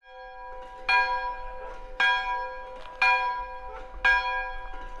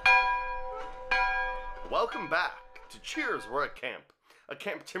Welcome back to Cheers, We're at Camp, a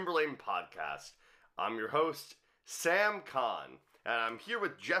Camp Timberlane podcast. I'm your host, Sam Kahn, and I'm here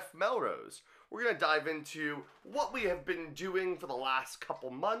with Jeff Melrose. We're going to dive into what we have been doing for the last couple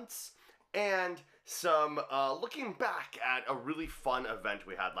months and some looking back at a really fun event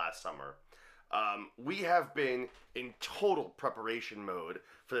we had last summer. We have been in total preparation mode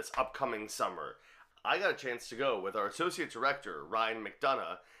for this upcoming summer. I got a chance to go with our Associate Director, Ryan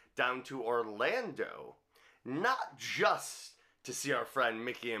McDonough, down to Orlando, not just to see our friend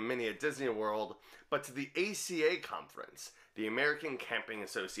Mickey and Minnie at Disney World, but to the ACA conference, the American Camping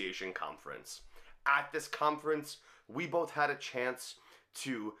Association conference. At this conference, we both had a chance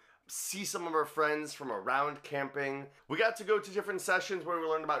to see some of our friends from around camping. We got to go to different sessions where we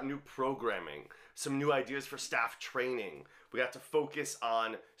learned about new programming, some new ideas for staff training. We got to focus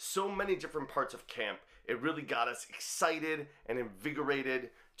on so many different parts of camp. It really got us excited and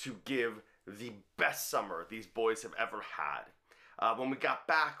invigorated to give the best summer these boys have ever had. When we got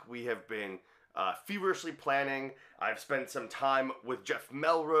back, we have been feverishly planning. I've spent some time with Jeff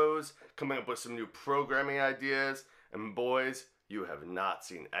Melrose, coming up with some new programming ideas, and boys, you have not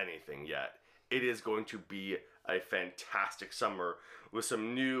seen anything yet. It is going to be a fantastic summer with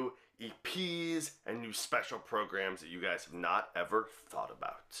some new EPs and new special programs that you guys have not ever thought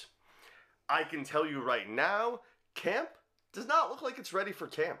about. I can tell you right now, camp does not look like it's ready for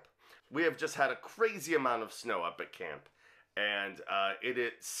camp. We have just had a crazy amount of snow up at camp, and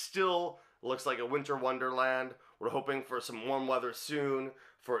it still looks like a winter wonderland. We're hoping for some warm weather soon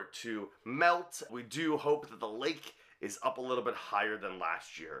for it to melt. We do hope that the lake is up a little bit higher than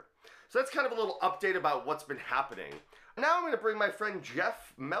last year. So that's kind of a little update about what's been happening. Now I'm going to bring my friend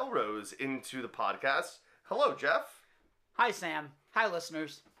Jeff Melrose into the podcast. Hello, Jeff. Hi, Sam. Hi,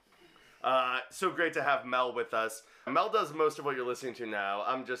 listeners. So great to have Mel with us. Mel does most of what you're listening to now.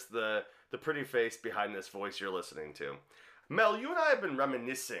 I'm just the pretty face behind this voice you're listening to. Mel, you and I have been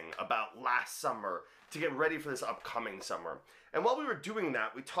reminiscing about last summer to get ready for this upcoming summer. And while we were doing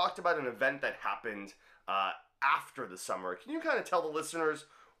that, we talked about an event that happened after the summer. Can you kind of tell the listeners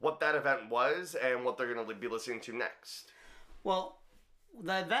what that event was and what they're going to be listening to next? Well,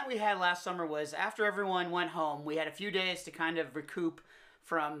 the event we had last summer was after everyone went home, we had a few days to kind of recoup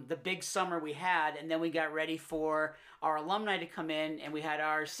from the big summer we had, and then we got ready for our alumni to come in, and we had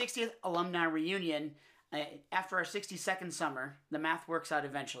our 60th alumni reunion after our 62nd summer. The math works out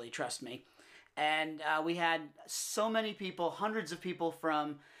eventually, trust me. And we had so many people, hundreds of people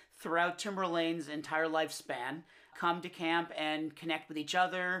from throughout Timberlane's entire lifespan come to camp and connect with each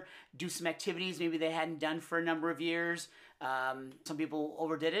other, do some activities maybe they hadn't done for a number of years. Some people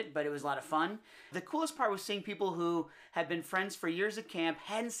overdid it, but it was a lot of fun. The coolest part was seeing people who had been friends for years at camp,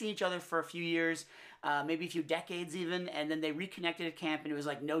 hadn't seen each other for a few years, maybe a few decades even, and then they reconnected at camp and it was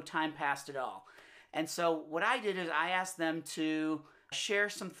like no time passed at all. And so what I did is I asked them to share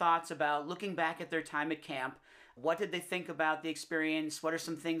some thoughts about looking back at their time at camp. What did they think about the experience? What are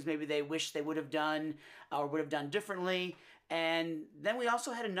some things maybe they wish they would have done or would have done differently? And then we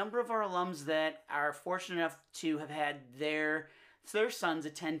also had a number of our alums that are fortunate enough to have had their sons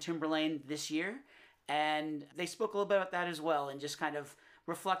attend Timberlane this year. And they spoke a little bit about that as well and just kind of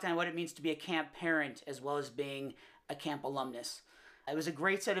reflect on what it means to be a camp parent as well as being a camp alumnus. It was a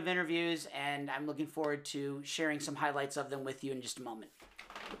great set of interviews, and I'm looking forward to sharing some highlights of them with you in just a moment.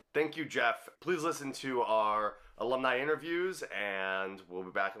 Thank you, Jeff. Please listen to our alumni interviews, and we'll be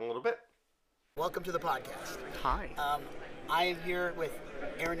back in a little bit. Welcome to the podcast. Hi. I am here with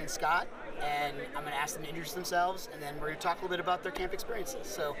Aaron and Scott, and I'm going to ask them to introduce themselves, and then we're going to talk a little bit about their camp experiences.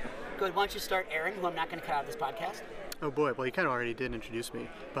 So, go ahead. Why don't you start, Aaron, who I'm not going to cut out of this podcast. Oh boy, well you kind of already did introduce me.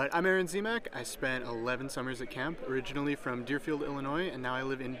 But I'm Aaron Zemak. I spent 11 summers at camp, originally from Deerfield, Illinois, and now I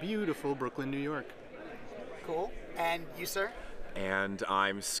live in beautiful Brooklyn, New York. Cool. And you, sir? And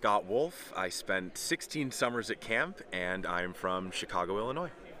I'm Scott Wolf. I spent 16 summers at camp, and I'm from Chicago,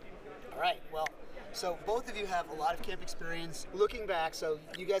 Illinois. All right. Well, so both of you have a lot of camp experience. Looking back, so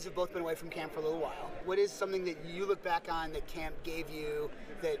you guys have both been away from camp for a little while. What is something that you look back on that camp gave you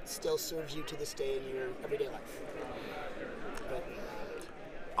that still serves you to this day in your everyday life?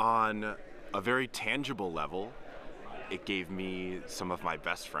 On a very tangible level, it gave me some of my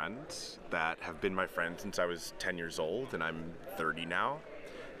best friends that have been my friends since I was 10 years old, and I'm 30 now,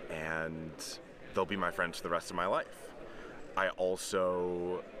 and they'll be my friends for the rest of my life. I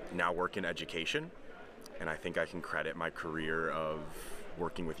also now work in education, and I think I can credit my career of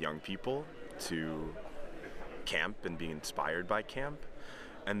working with young people to camp and being inspired by camp.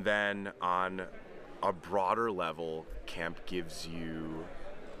 And then on a broader level, camp gives you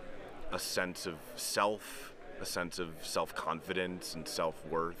a sense of self, a sense of self-confidence and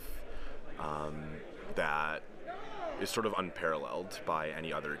self-worth, that is sort of unparalleled by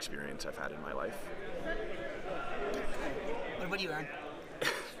any other experience I've had in my life. What about you, Aaron?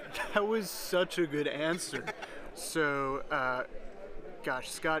 That was such a good answer. So, gosh,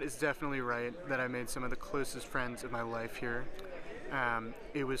 Scott is definitely right that I made some of the closest friends of my life here.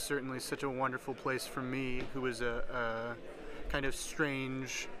 It was certainly such a wonderful place for me, who was a kind of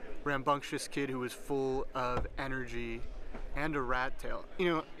strange, rambunctious kid who was full of energy and a rat tail. You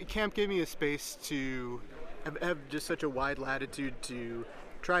know, camp gave me a space to have just such a wide latitude to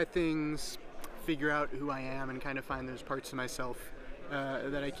try things, figure out who I am, and kind of find those parts of myself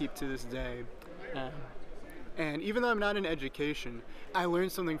that I keep to this day. And even though I'm not in education, I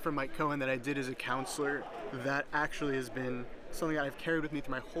learned something from Mike Cohen that I did as a counselor that actually has been something that I've carried with me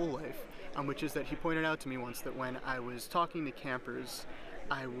through my whole life, which is that he pointed out to me once that when I was talking to campers,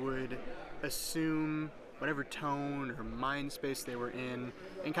 I would assume whatever tone or mind space they were in,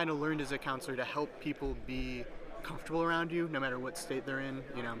 and kind of learned as a counselor to help people be comfortable around you, no matter what state they're in.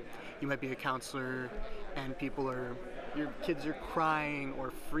 You know, you might be a counselor and your kids are crying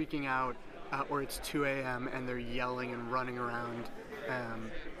or freaking out, or it's 2 a.m. and they're yelling and running around,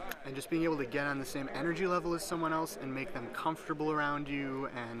 and just being able to get on the same energy level as someone else and make them comfortable around you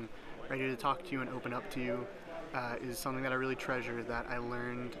and ready to talk to you and open up to you is something that I really treasure, that I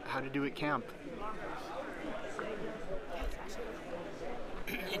learned how to do at camp.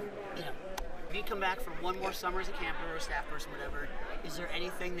 And, you know, if you come back for one more summer as a camper or a staff person, whatever, is there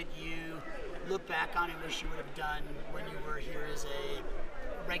anything that you look back on and wish you would have done when you were here as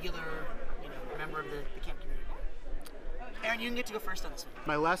a regular, member of the camp community? Aaron, you can get to go first on this one.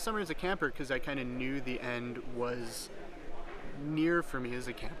 My last summer as a camper, because I kind of knew the end was near for me as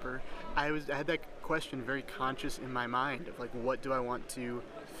a camper, I had that question very conscious in my mind of like, what do I want to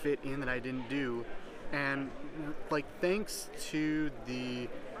fit in that I didn't do? And like, thanks to the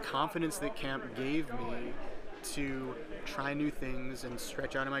confidence that camp gave me to try new things and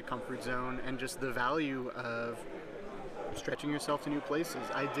stretch out of my comfort zone, and just the value of stretching yourself to new places,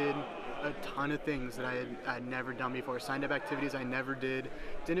 I did a ton of things that I had never done before. Signed up activities I never didn't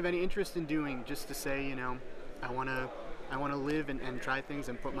have any interest in doing, just to say, I want to live and try things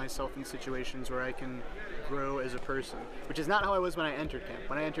and put myself in situations where I can grow as a person, which is not how I was when I entered camp.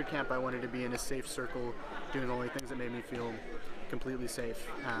 When I entered camp, I wanted to be in a safe circle, doing only things that made me feel completely safe.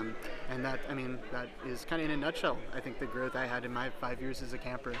 And that is kind of in a nutshell, I think, the growth I had in my 5 years as a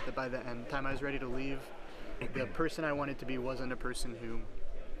camper, that by the time I was ready to leave, the person I wanted to be wasn't a person who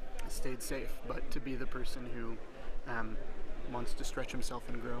stayed safe, but to be the person who wants to stretch himself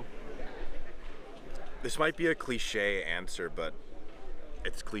and grow. This might be a cliche answer, but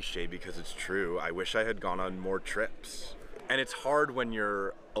it's cliche because it's true. I wish I had gone on more trips. And it's hard when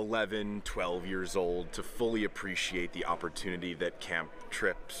you're 11, 12 years old to fully appreciate the opportunity that camp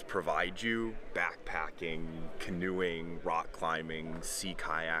trips provide you. Backpacking, canoeing, rock climbing, sea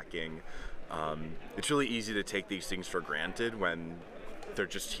kayaking. It's really easy to take these things for granted when they're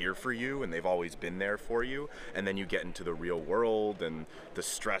just here for you and they've always been there for you, and then you get into the real world and the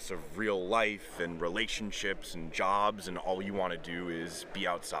stress of real life and relationships and jobs, and all you want to do is be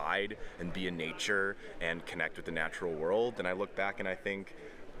outside and be in nature and connect with the natural world. And I look back and I think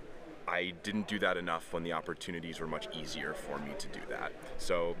I didn't do that enough when the opportunities were much easier for me to do that.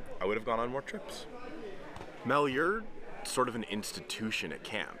 So I would have gone on more trips. Mel, you're sort of an institution at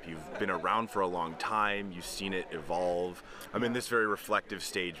camp. You've been around for a long time, you've seen it evolve. I'm in this very reflective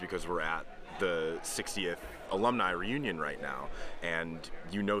stage because we're at the 60th alumni reunion right now, and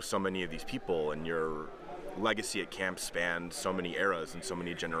you know so many of these people, and your legacy at camp spanned so many eras and so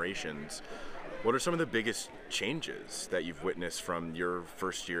many generations. What are some of the biggest changes that you've witnessed from your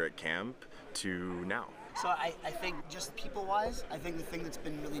first year at camp to now? So I think just people-wise, I think the thing that's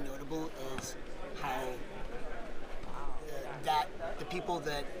been really notable is how that the people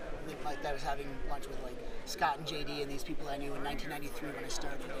that I was having lunch with, like Scott and JD and these people I knew in 1993 when I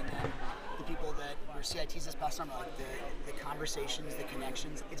started, and then the people that were CITs this past summer, like the conversations, the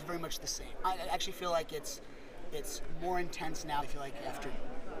connections, it's very much the same. I actually feel like it's more intense now. I feel like after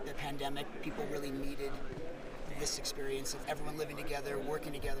the pandemic, people really needed this experience of everyone living together,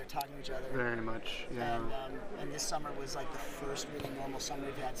 working together, talking to each other. Very much, yeah. And this summer was like the first really normal summer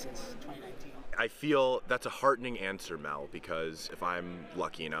we've had since 2019. I feel that's a heartening answer, Mel, because if I'm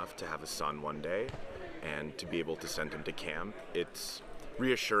lucky enough to have a son one day and to be able to send him to camp, it's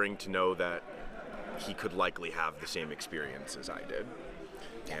reassuring to know that he could likely have the same experience as I did.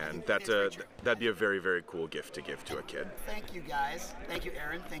 And that'd be a very, very cool gift to give to a kid. Thank you, guys. Thank you,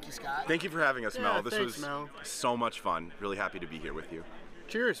 Aaron. Thank you, Scott. Thank you for having us, Mel. This thanks, was Mel. so much fun. Really happy to be here with you.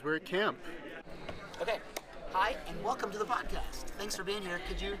 Cheers, we're at camp. Okay, Hi, and welcome to the podcast. Thanks for being here.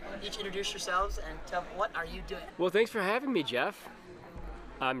 Could you each introduce yourselves and tell what are you doing? Well, thanks for having me, Jeff.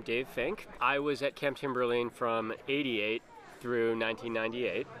 I'm Dave Fink. I was at Camp Timberlane from '88 through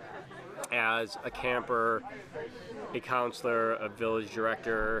 1998 as a camper, a counselor, a village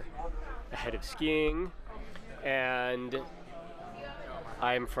director, a head of skiing, and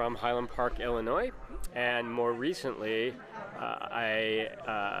I'm from Highland Park, Illinois, and more recently, I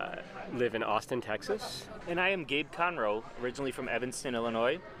live in Austin, Texas. And I am Gabe Conroe, originally from Evanston,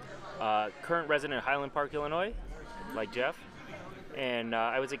 Illinois, current resident of Highland Park, Illinois, like Jeff. And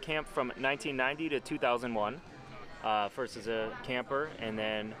I was at camp from 1990 to 2001, first as a camper and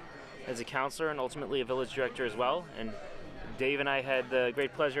then as a counselor and ultimately a village director as well. And Dave and I had the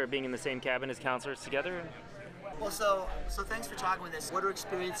great pleasure of being in the same cabin as counselors together. Well, so thanks for talking with us. What are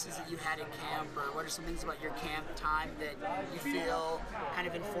experiences that you had at camp, or what are some things about your camp time that you feel kind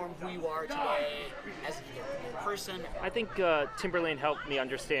of inform who you are today as a person? I think Timberlane helped me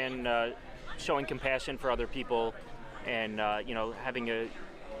understand showing compassion for other people and, having a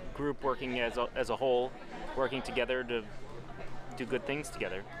group working as a whole, working together to do good things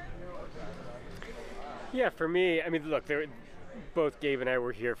together. Yeah, for me, I mean, look, both Gabe and I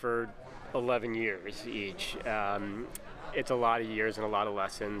were here for 11 years each. It's a lot of years and a lot of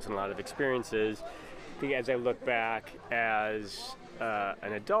lessons and a lot of experiences. I think as I look back as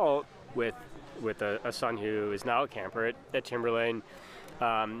an adult with a son who is now a camper at Timberlane,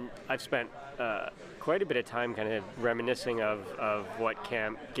 I've spent quite a bit of time kind of reminiscing of what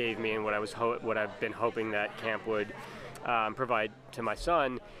camp gave me and what I've been hoping that camp would provide to my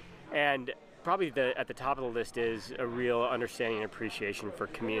son. And probably at the top of the list is a real understanding and appreciation for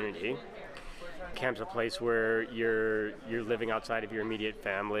community. Camp's a place where you're living outside of your immediate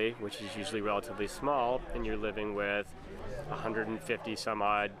family, which is usually relatively small, and you're living with 150 some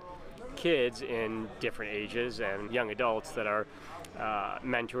odd kids in different ages and young adults that are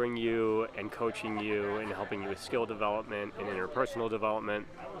mentoring you and coaching you and helping you with skill development and interpersonal development.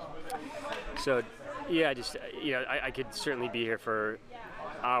 So yeah, I could certainly be here for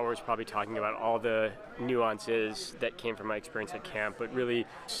hours probably talking about all the nuances that came from my experience at camp, but really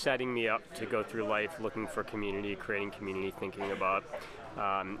setting me up to go through life looking for community, creating community, thinking about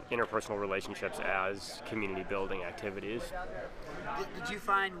interpersonal relationships as community building activities. Did you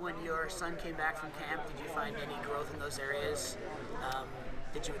find when your son came back from camp, did you find any growth in those areas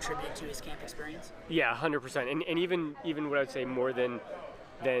that you attribute to his camp experience? Yeah, 100%. And even what I'd say more than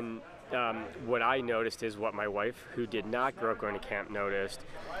what I noticed is what my wife, who did not grow up going to camp, noticed.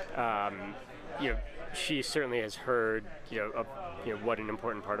 She certainly has heard, what an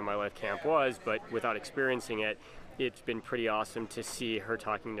important part of my life camp was, but without experiencing it, it's been pretty awesome to see her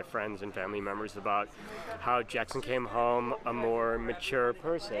talking to friends and family members about how Jackson came home a more mature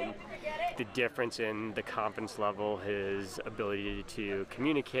person. The difference in the confidence level, his ability to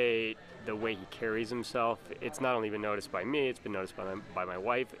communicate, the way he carries himself, it's not only been noticed by me, it's been noticed by my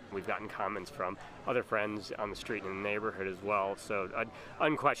wife. We've gotten comments from other friends on the street and in the neighborhood as well. So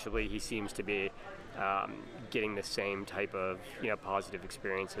unquestionably, he seems to be getting the same type of positive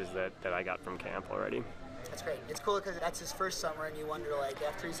experiences that I got from camp already. That's great. It's cool because that's his first summer, and you wonder,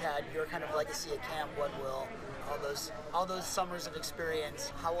 after he's had your kind of legacy at camp, what will all those summers of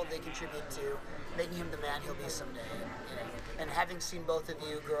experience, how will they contribute to making him the man he'll be someday? And having seen both of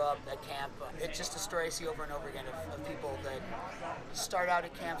you grow up at camp, it's just a story I see over and over again of people that start out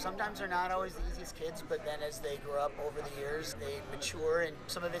at camp. Sometimes they're not always the easiest kids, but then as they grow up over the years, they mature, and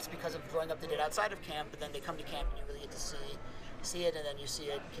some of it's because of growing up they did outside of camp, but then they come to camp and you really get to see it, and then you see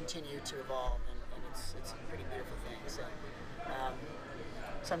it continue to evolve. And it's a pretty beautiful thing.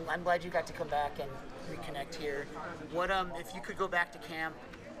 So I'm glad you got to come back and reconnect here. What if you could go back to camp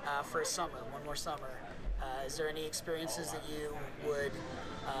for a summer, one more summer? Is there any experiences that you would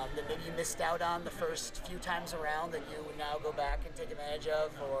that maybe you missed out on the first few times around that you would now go back and take advantage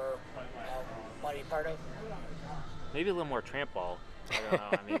of, or want to be part of? Maybe a little more tramp ball. I don't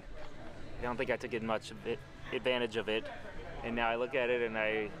know. I mean, I don't think I took much advantage of it, and now I look at it and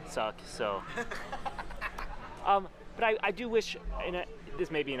I suck. So, but I do wish, and this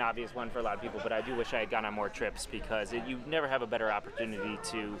may be an obvious one for a lot of people, but I do wish I had gone on more trips, because you never have a better opportunity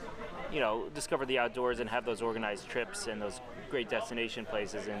to, discover the outdoors and have those organized trips and those great destination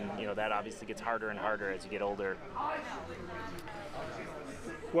places, and that obviously gets harder and harder as you get older.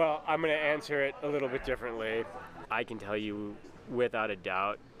 Well, I'm going to answer it a little bit differently. I can tell you without a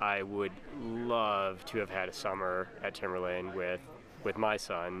doubt, I would love to have had a summer at Timberlane with my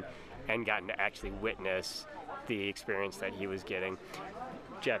son and gotten to actually witness the experience that he was getting.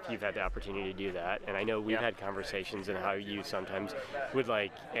 Jeff, you've had the opportunity to do that, and I know we've had conversations on how you sometimes would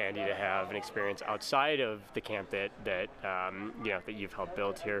like Andy to have an experience outside of the camp that you've helped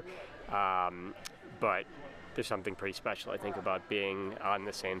build here. But there's something pretty special, I think, about being on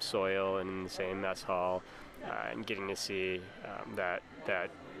the same soil and in the same mess hall and getting to see that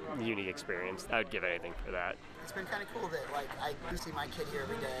unique experience. I would give anything for that. It's been kind of cool that, like, I do see my kid here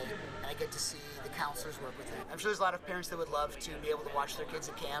every day, and I get to see the counselors work with him. I'm sure there's a lot of parents that would love to be able to watch their kids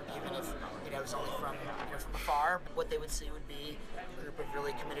at camp, even if, it's only from afar. What they would see would be a group of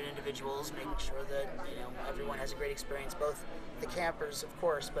really committed individuals, making sure that, everyone has a great experience, both the campers, of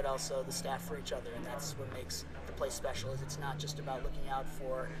course, but also the staff for each other, and that's what makes the place special, is it's not just about looking out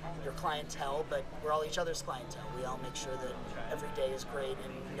for your clientele, but we're all each other's clientele. We all make sure that every day is great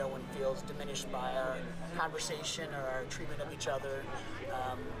and no one feels diminished by our conversation or our treatment of each other.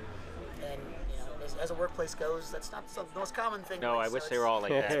 And as a workplace goes, that's not the most common thing. No, I wish they were all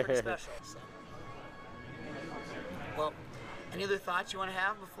like that. It's pretty special. So. Well, any other thoughts you want to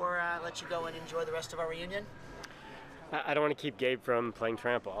have before I let you go and enjoy the rest of our reunion? I don't want to keep Gabe from playing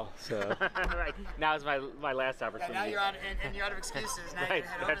trample, so. Right. Now is my last opportunity. Yeah, now you're out, and you're out of excuses. Now Right, you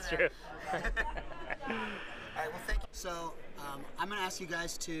can head that's over there. true. All right, well, thank you. So, I'm going to ask you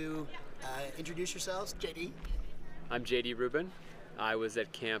guys to introduce yourselves. JD. I'm JD Rubin. I was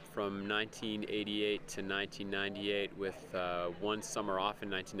at camp from 1988 to 1998 with one summer off in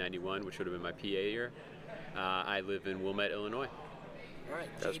 1991, which would have been my PA year. I live in Wilmette, Illinois. All right,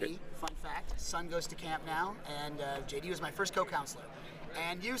 That was JD, great. fun fact, son goes to camp now, and JD was my first co-counselor.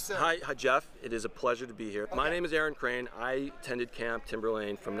 And you, sir. Hi, Jeff. It is a pleasure to be here. My name is Aaron Crane. I attended Camp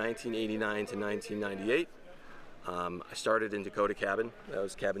Timberlane from 1989 to 1998. I started in Dakota Cabin. That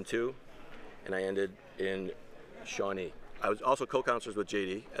was Cabin 2. And I ended in Shawnee. I was also co-counselors with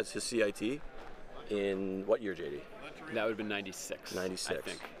JD as his CIT in what year, JD? That would have been 96. 96. I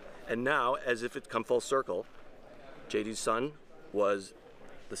think. And now, as if it's come full circle, JD's son was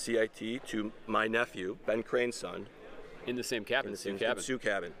the CIT to my nephew, Ben Crane's son, In the same cabin, in the same cabin. Sioux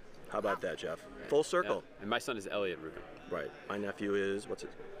Cabin. How about that, Jeff? Full circle. Yeah. And my son is Elliot Rubin. Right. My nephew is, what's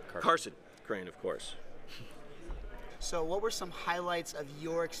it? Carson Crane, of course. So what were some highlights of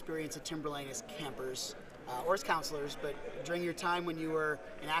your experience at Timberlane as campers, or as counselors, but during your time when you were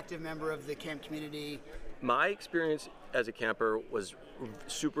an active member of the camp community? My experience as a camper was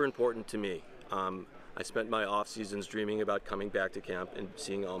super important to me. I spent my off seasons dreaming about coming back to camp and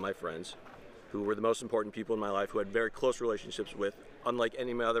seeing all my friends, who were the most important people in my life, who I had very close relationships with, unlike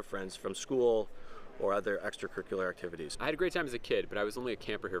any of my other friends from school or other extracurricular activities. I had a great time as a kid, but I was only a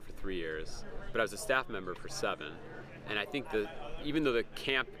camper here for 3 years. But I was a staff member for 7. And I think that even though the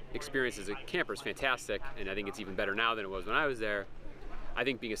camp experience as a camper is fantastic, and I think it's even better now than it was when I was there, I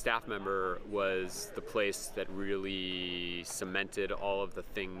think being a staff member was the place that really cemented all of the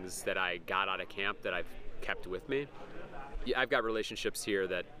things that I got out of camp that I've kept with me. I've got relationships here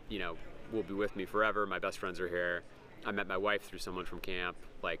that, will be with me forever. My best friends are here. I met my wife through someone from camp.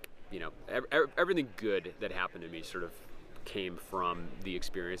 Everything good that happened to me sort of came from the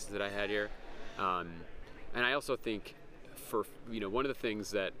experiences that I had here. And I also think one of the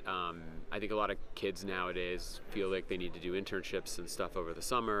things that I think a lot of kids nowadays feel like they need to do internships and stuff over the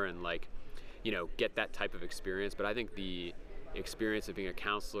summer and get that type of experience. But I think the experience of being a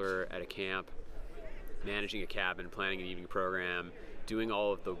counselor at a camp, managing a cabin, planning an evening program, doing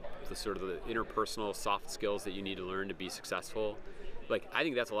all of the sort of the interpersonal soft skills that you need to learn to be successful, I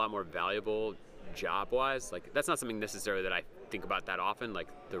think that's a lot more valuable job-wise. That's not something necessarily that I think about that often.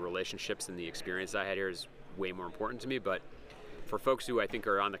 The relationships and the experience I had here is way more important to me. But for folks who I think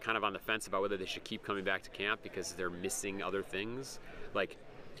are on the fence about whether they should keep coming back to camp because they're missing other things,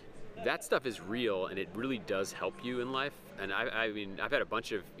 that stuff is real and it really does help you in life. And I've had a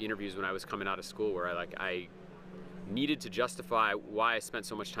bunch of interviews when I was coming out of school where I needed to justify why I spent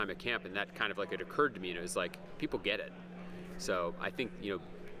so much time at camp, and that it occurred to me, and it was people get it. So I think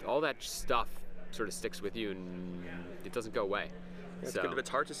all that stuff sort of sticks with you and it doesn't go away. It's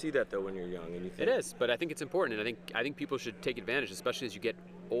hard to see that though when you're young, and you think it is, but I think it's important, and I think people should take advantage, especially as you get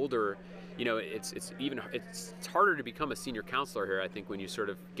older. It's harder to become a senior counselor here. I think when you sort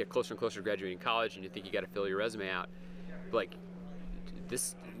of get closer and closer to graduating college, and you think you got to fill your resume out,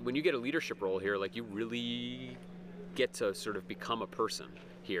 when you get a leadership role here, you really get to sort of become a person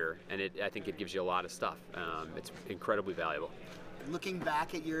here, and I think it gives you a lot of stuff. It's incredibly valuable. Looking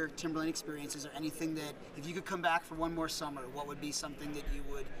back at your Timberlane experience, is there anything that, if you could come back for one more summer, what would be something that you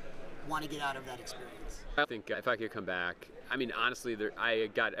would want to get out of that experience? I think if I could come back, honestly,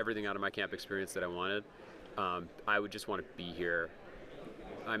 I got everything out of my camp experience that I wanted. I would just want to be here.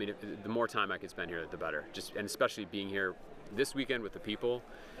 The more time I could spend here, the better. And especially being here this weekend with the people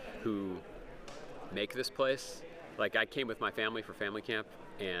who make this place. Like, I came with my family for family camp,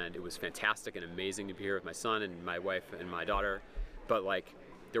 and it was fantastic and amazing to be here with my son and my wife and my daughter. But like,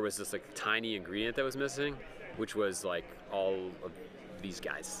 there was this like tiny ingredient that was missing, which was like all of these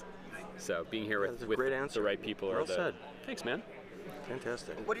guys. So being here with the right people well said. Thanks, man.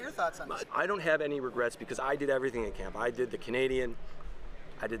 Fantastic. What are your thoughts on this? I don't have any regrets because I did everything at camp. I did the Canadian,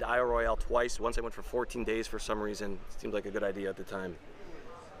 I did the Isle Royale twice. Once I went for 14 days for some reason. It seemed like a good idea at the time.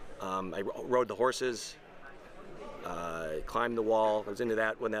 I rode the horses, climbed the wall. I was into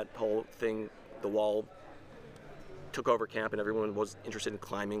that when that whole thing, the wall, took over camp and everyone was interested in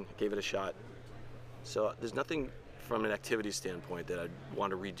climbing. Gave it a shot. So there's nothing from an activity standpoint that I'd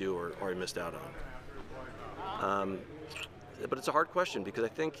want to redo or I missed out on. But it's a hard question because I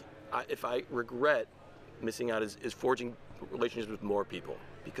think if I regret missing out is forging relationships with more people,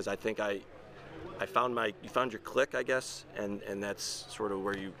 because I think you found your clique, I guess, and that's sort of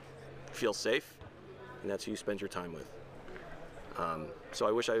where you feel safe, and that's who you spend your time with. So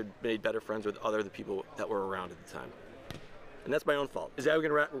I wish I had made better friends with the people that were around at the time. And that's my own fault. Is that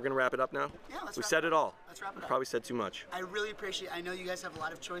we're gonna wrap it up now? Yeah, let's We wrap said it all. Let's wrap it We up. probably said too much. I really appreciate. I know you guys have a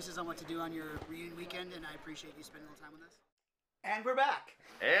lot of choices on what to do on your reunion weekend, and I appreciate you spending a little time with us. And we're back.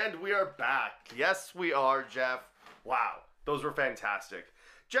 And we are back. Yes, we are, Jeff. Wow, those were fantastic.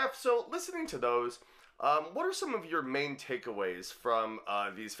 Jeff, so listening to those, what are some of your main takeaways from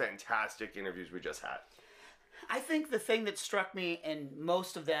these fantastic interviews we just had? I think the thing that struck me in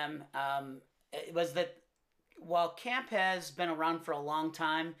most of them was that while camp has been around for a long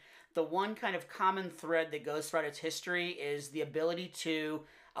time, the one kind of common thread that goes throughout its history is the ability to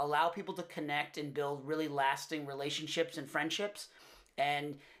allow people to connect and build really lasting relationships and friendships.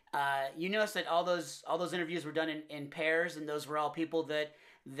 And you notice that all those interviews were done in pairs, and those were all people that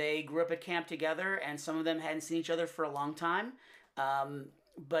they grew up at camp together, and some of them hadn't seen each other for a long time.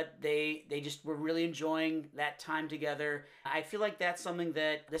 But they just were really enjoying that time together. I feel like that's something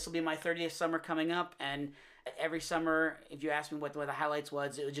that this will be my 30th summer coming up, and every summer, if you ask me what the highlights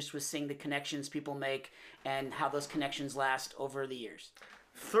was, it was seeing the connections people make and how those connections last over the years.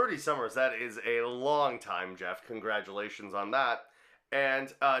 30 summers, that is a long time, Jeff. Congratulations on that. And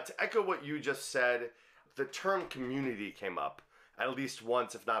to echo what you just said, the term community came up at least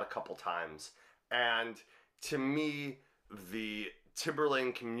once, if not a couple times. And to me, the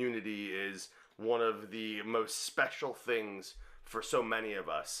Timberlane community is one of the most special things for so many of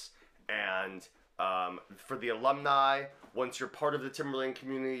us. And for the alumni, once you're part of the Timberlane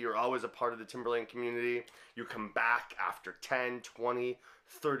community, you're always a part of the Timberlane community. You come back after 10, 20,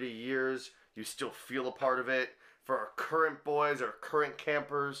 30 years, you still feel a part of it. For our current boys, our current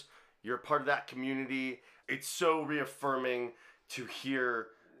campers, you're part of that community. It's so reaffirming to hear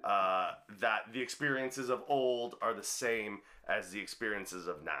that the experiences of old are the same as the experiences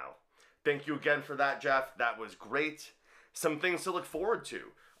of now. Thank you again for that, Jeff. That was great. Some things to look forward to.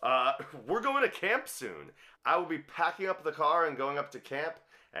 We're going to camp soon. I will be packing up the car and going up to camp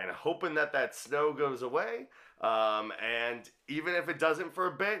and hoping that snow goes away. And even if it doesn't for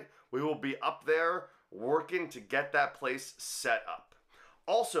a bit, we will be up there working to get that place set up.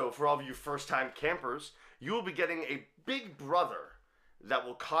 Also, for all of you first-time campers, you will be getting a big brother that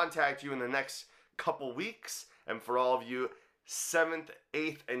will contact you in the next couple weeks. And for all of you 7th,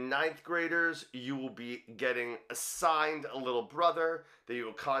 8th, and 9th graders, you will be getting assigned a little brother that you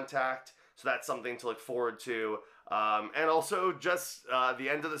will contact. So that's something to look forward to. And also just the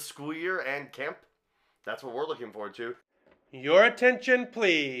end of the school year and camp. That's what we're looking forward to. Your attention,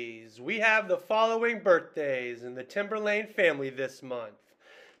 please. We have the following birthdays in the Timberlane family this month.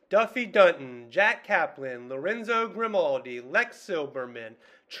 Duffy Dunton, Jack Kaplan, Lorenzo Grimaldi, Lex Silberman,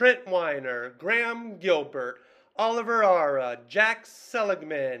 Trent Weiner, Graham Gilbert, Oliver Ara, Jack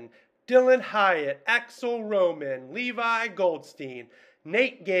Seligman, Dylan Hyatt, Axel Roman, Levi Goldstein,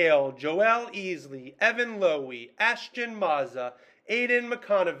 Nate Gale, Joel Easley, Evan Lowy, Ashton Mazza, Aiden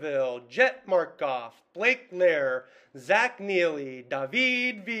McConneville, Jet Markoff, Blake Lair, Zach Neely,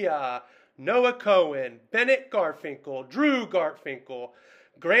 David Villa, Noah Cohen, Bennett Garfinkel, Drew Garfinkel,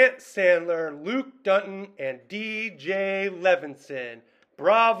 Grant Sandler, Luke Dunton, and DJ Levinson.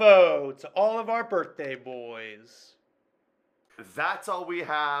 Bravo to all of our birthday boys. That's all we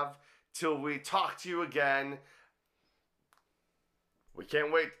have till we talk to you again. We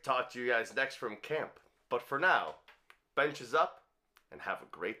can't wait to talk to you guys next from camp. But for now, bench is up and have a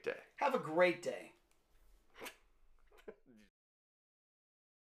great day. Have a great day.